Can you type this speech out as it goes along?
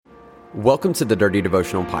Welcome to the Dirty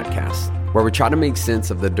Devotional Podcast, where we try to make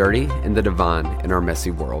sense of the dirty and the divine in our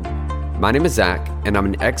messy world. My name is Zach, and I'm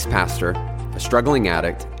an ex-pastor, a struggling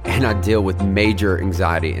addict, and I deal with major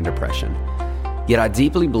anxiety and depression. Yet I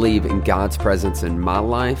deeply believe in God's presence in my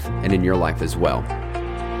life and in your life as well.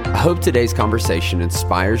 I hope today's conversation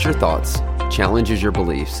inspires your thoughts, challenges your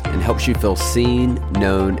beliefs, and helps you feel seen,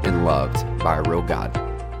 known, and loved by a real God.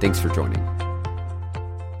 Thanks for joining.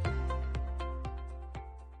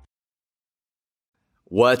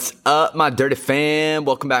 What's up, my dirty fam?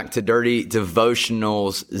 Welcome back to Dirty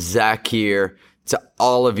Devotionals. Zach here. To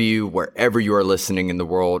all of you, wherever you are listening in the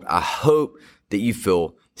world, I hope that you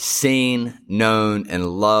feel seen, known, and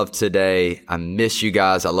loved today. I miss you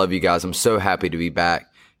guys. I love you guys. I'm so happy to be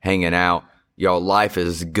back hanging out. Y'all, life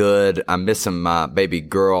is good. I'm missing my baby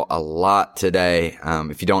girl a lot today.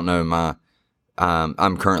 If you don't know,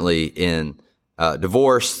 I'm currently in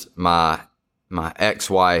divorce. My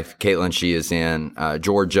ex-wife, Caitlin, she is in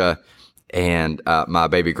Georgia, and my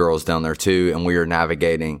baby girl's down there too, and we are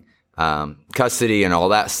navigating custody and all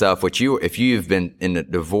that stuff, which if you've been in a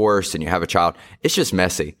divorce and you have a child, it's just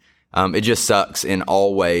messy. It just sucks in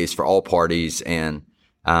all ways for all parties, and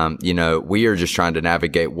we are just trying to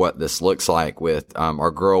navigate what this looks like with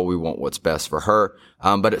our girl. We want what's best for her,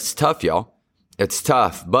 but it's tough, y'all. It's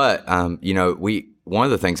tough, but one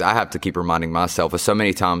of the things I have to keep reminding myself is so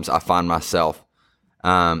many times I find myself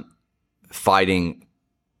fighting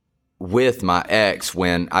with my ex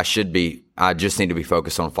when I just need to be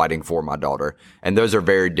focused on fighting for my daughter. And those are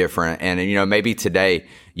very different. And, maybe today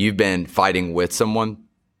you've been fighting with someone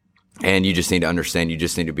and you just need to understand you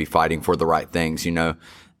just need to be fighting for the right things,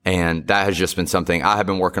 and that has just been something I have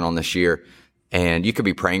been working on this year. And you could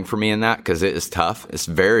be praying for me in that because it is tough. It's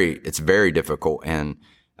very difficult. And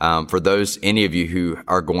for any of you who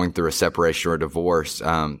are going through a separation or a divorce,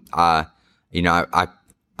 I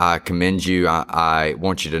commend you. I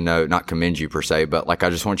want you to know, not commend you per se, but I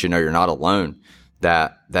just want you to know you're not alone.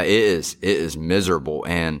 That it is miserable,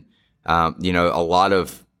 and all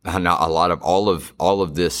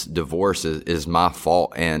of this divorce is my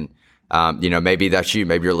fault. And maybe that's you.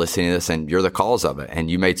 Maybe you're listening to this and you're the cause of it, and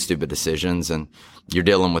you made stupid decisions, and you're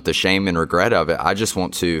dealing with the shame and regret of it. I just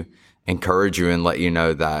want to encourage you and let you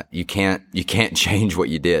know that you can't change what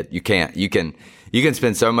you did. You can't. You can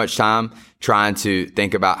spend so much time trying to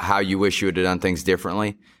think about how you wish you would have done things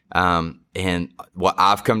differently. And what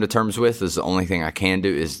I've come to terms with is the only thing I can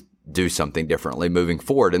do is do something differently moving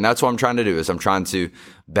forward. And that's what I'm trying to do is I'm trying to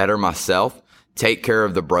better myself, take care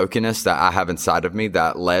of the brokenness that I have inside of me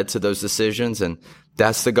that led to those decisions. And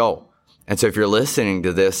that's the goal. And so if you're listening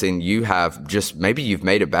to this and you have maybe you've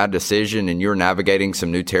made a bad decision and you're navigating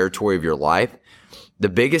some new territory of your life, the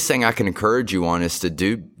biggest thing I can encourage you on is to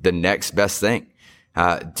do the next best thing.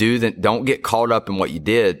 Don't get caught up in what you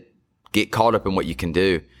did. Get caught up in what you can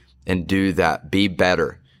do and do that. Be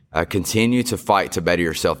better. Continue to fight to better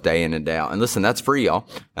yourself day in and day out. And listen, that's free, y'all.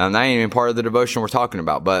 That ain't even part of the devotion we're talking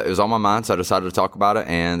about, but it was on my mind, so I decided to talk about it,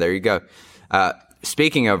 and there you go.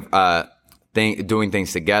 Speaking of doing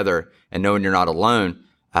things together and knowing you're not alone,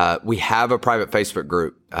 we have a private Facebook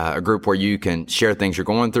group, a group where you can share things you're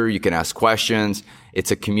going through. You can ask questions.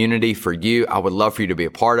 It's a community for you. I would love for you to be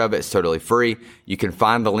a part of it. It's totally free. You can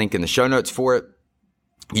find the link in the show notes for it.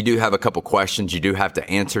 You do have a couple questions you do have to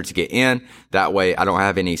answer to get in. That way I don't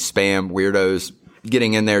have any spam weirdos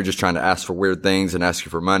getting in there just trying to ask for weird things and ask you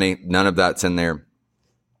for money. None of that's in there.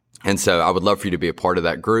 And so I would love for you to be a part of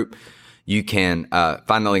that group. You can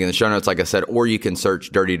find the link in the show notes, like I said, or you can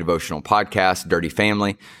search Dirty Devotional Podcast, Dirty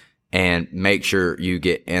Family, and make sure you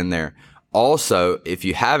get in there. Also, if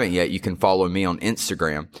you haven't yet, you can follow me on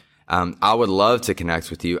Instagram. I would love to connect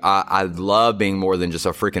with you. I love being more than just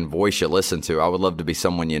a freaking voice you listen to. I would love to be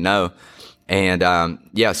someone you know. And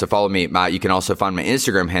so follow me. You can also find my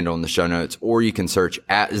Instagram handle in the show notes, or you can search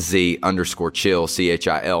 @Z_chill,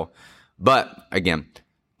 CHIL. But again,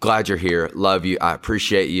 glad you're here. Love you. I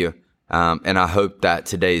appreciate you. And I hope that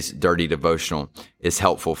today's Dirty Devotional is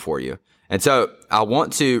helpful for you. And so I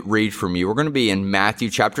want to read from you. We're going to be in Matthew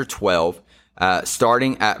chapter 12,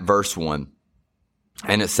 starting at verse 1.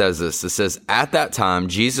 And it says this. It says, "At that time,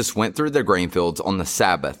 Jesus went through the grain fields on the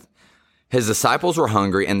Sabbath. His disciples were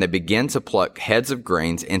hungry, and they began to pluck heads of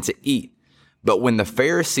grains and to eat. But when the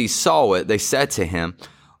Pharisees saw it, they said to him,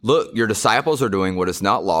 'Look, your disciples are doing what is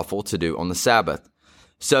not lawful to do on the Sabbath.'"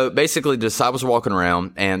 So basically, the disciples are walking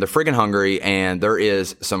around, and they're freaking hungry, and there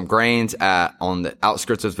is some grains on the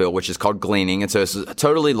outskirts of the field, which is called gleaning. And so it's a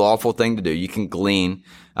totally lawful thing to do. You can glean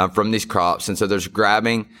from these crops. And so they're just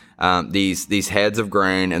grabbing these heads of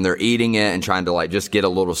grain, and they're eating it and trying to just get a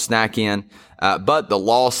little snack in. But the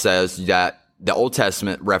law says that the Old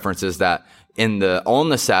Testament references that on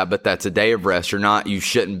the Sabbath, that's a day of rest. You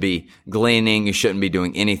shouldn't be gleaning. You shouldn't be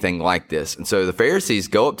doing anything like this. And so the Pharisees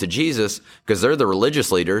go up to Jesus because they're the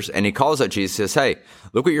religious leaders, and he calls out Jesus and says, hey,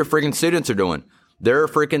 look what your freaking students are doing. They're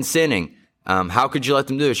freaking sinning. How could you let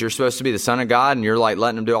them do this? You're supposed to be the Son of God, and you're like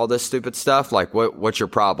letting them do all this stupid stuff. Like, what's your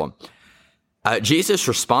problem? Jesus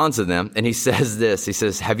responds to them, and he says this. He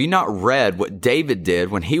says, have you not read what David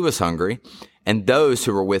did when he was hungry, and those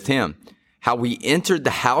who were with him? How he entered the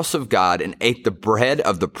house of God and ate the bread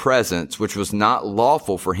of the presence, which was not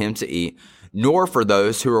lawful for him to eat, nor for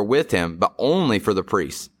those who were with him, but only for the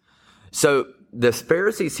priests. So the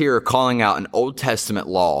Pharisees here are calling out an Old Testament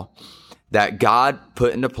law that God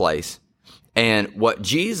put into place. And what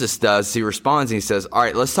Jesus does, he responds and he says, all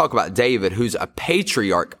right, let's talk about David, who's a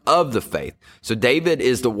patriarch of the faith. So David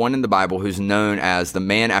is the one in the Bible who's known as the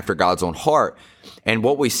man after God's own heart. And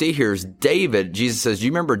what we see here is David, Jesus says, do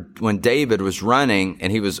you remember when David was running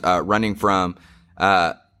and he was running for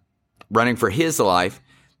his life?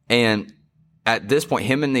 And at this point,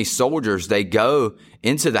 him and these soldiers, they go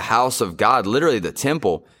into the house of God, literally the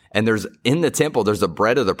temple. And in the temple, there's the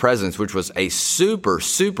bread of the presence, which was a super,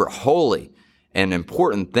 super holy and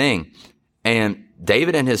important thing. And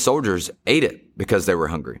David and his soldiers ate it because they were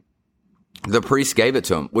hungry. The priest gave it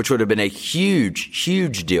to him, which would have been a huge,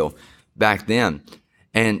 huge deal back then.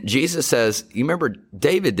 And Jesus says, you remember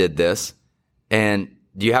David did this, and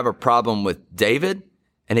do you have a problem with David?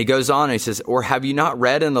 And he goes on and he says, or have you not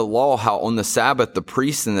read in the law how on the Sabbath the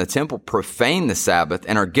priests in the temple profane the Sabbath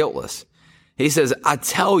and are guiltless? He says, I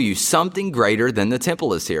tell you, something greater than the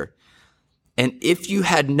temple is here. And if you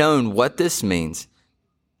had known what this means,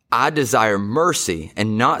 I desire mercy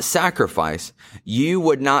and not sacrifice, you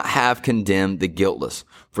would not have condemned the guiltless,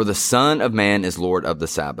 for the Son of Man is Lord of the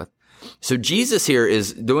Sabbath. So Jesus here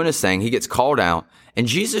is doing his thing. He gets called out, and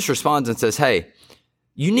Jesus responds and says, hey,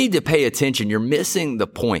 you need to pay attention. You're missing the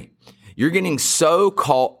point. You're getting so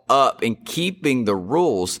caught up in keeping the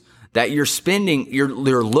rules that you're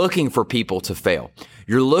looking for people to fail.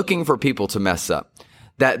 You're looking for people to mess up.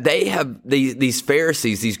 That they have, these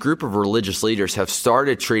Pharisees, these group of religious leaders have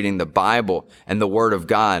started treating the Bible and the Word of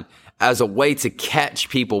God as a way to catch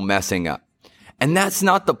people messing up. And that's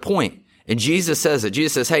not the point. And Jesus says it.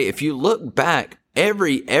 Jesus says, hey, if you look back,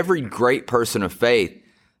 every great person of faith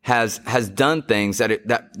has done things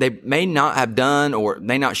that they may not have done or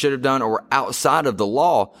may not should have done or were outside of the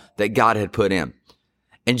law that God had put in.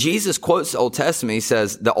 And Jesus quotes the Old Testament. He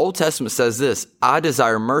says, the Old Testament says this, I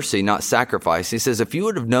desire mercy, not sacrifice. He says, if you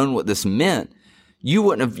would have known what this meant, you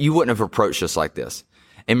wouldn't have approached us like this.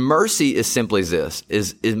 And mercy is simply this,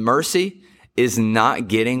 is mercy is not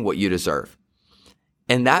getting what you deserve.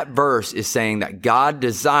 And that verse is saying that God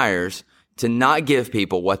desires to not give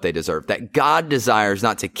people what they deserve, that God desires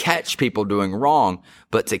not to catch people doing wrong,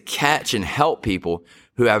 but to catch and help people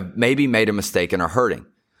who have maybe made a mistake and are hurting.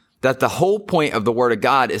 That the whole point of the Word of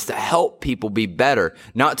God is to help people be better,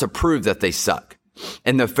 not to prove that they suck.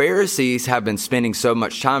 And the Pharisees have been spending so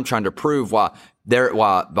much time trying to prove why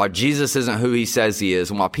Jesus isn't who he says he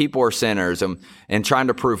is, and why people are sinners, and trying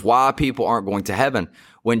to prove why people aren't going to heaven.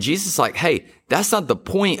 When Jesus is like, hey, that's not the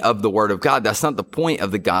point of the Word of God. That's not the point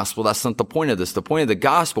of the gospel. That's not the point of this. The point of the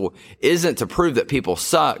gospel isn't to prove that people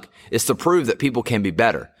suck. It's to prove that people can be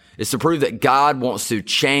better. It's to prove that God wants to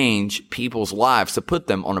change people's lives to put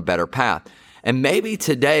them on a better path. And maybe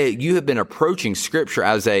today you have been approaching Scripture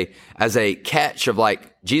as a catch of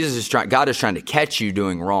like God is trying to catch you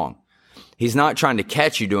doing wrong. He's not trying to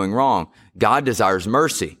catch you doing wrong. God desires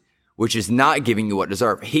mercy, which is not giving you what you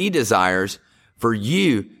deserve. He desires for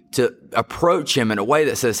you to approach him in a way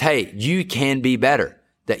that says, hey, you can be better,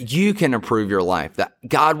 that you can improve your life, that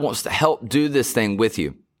God wants to help do this thing with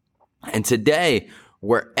you. And today,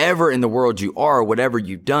 wherever in the world you are, whatever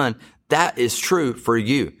you've done, that is true for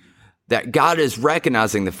you. That God is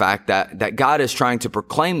recognizing the fact that God is trying to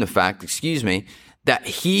proclaim the fact, that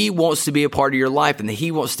he wants to be a part of your life and that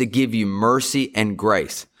he wants to give you mercy and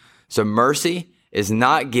grace. So mercy is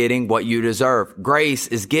not getting what you deserve. Grace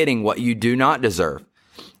is getting what you do not deserve.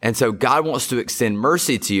 And so God wants to extend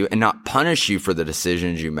mercy to you and not punish you for the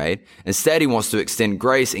decisions you made. Instead, he wants to extend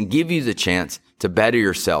grace and give you the chance to better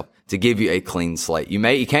yourself, to give you a clean slate.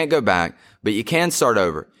 You can't go back, but you can start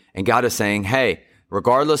over. And God is saying, hey,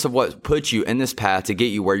 regardless of what puts you in this path to get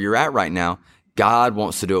you where you're at right now, God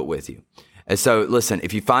wants to do it with you. And so listen,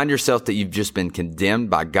 if you find yourself that you've just been condemned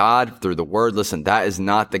by God through the word, listen, that is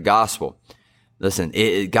not the gospel. Listen,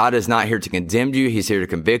 God is not here to condemn you. He's here to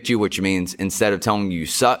convict you, which means instead of telling you you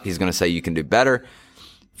suck, he's going to say you can do better.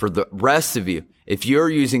 For the rest of you, If you're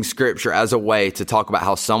using scripture as a way to talk about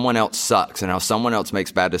how someone else sucks and how someone else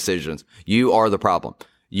makes bad decisions, you are the problem.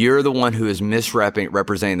 You're the one who is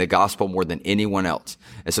misrepresenting the gospel more than anyone else.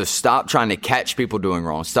 And so stop trying to catch people doing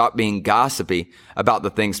wrong. Stop being gossipy about the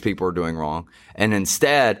things people are doing wrong. And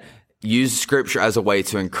instead, use scripture as a way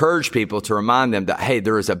to encourage people, to remind them that, hey,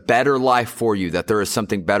 there is a better life for you, that there is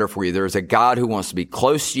something better for you. There is a God who wants to be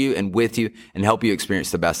close to you and with you and help you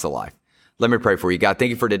experience the best of life. Let me pray for you. God, thank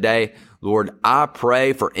you for today. Lord, I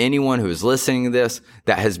pray for anyone who is listening to this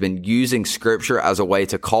that has been using scripture as a way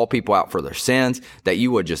to call people out for their sins, that you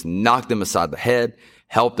would just knock them aside the head,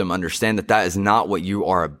 help them understand that that is not what you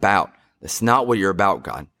are about. That's not what you're about,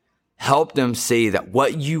 God. Help them see that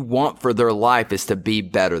what you want for their life is to be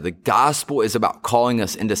better. The gospel is about calling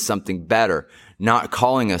us into something better, not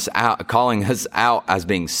calling us out as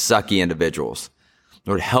being sucky individuals.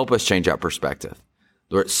 Lord, help us change that perspective.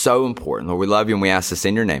 Lord, it's so important. Lord, we love you and we ask this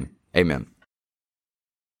in your name. Amen.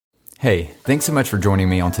 Hey, thanks so much for joining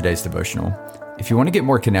me on today's devotional. If you want to get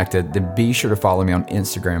more connected, then be sure to follow me on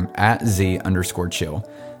Instagram at @Z_chill.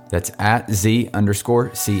 That's at @Z_CHIL.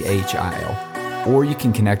 Or you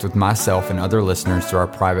can connect with myself and other listeners through our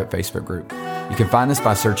private Facebook group. You can find us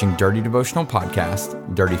by searching Dirty Devotional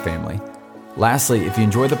Podcast, Dirty Family. Lastly, if you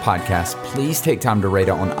enjoy the podcast, please take time to rate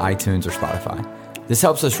it on iTunes or Spotify. This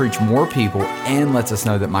helps us reach more people and lets us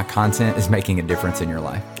know that my content is making a difference in your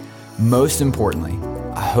life. Most importantly,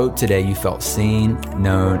 I hope today you felt seen,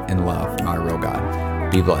 known, and loved by a real God.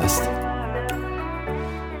 Be blessed.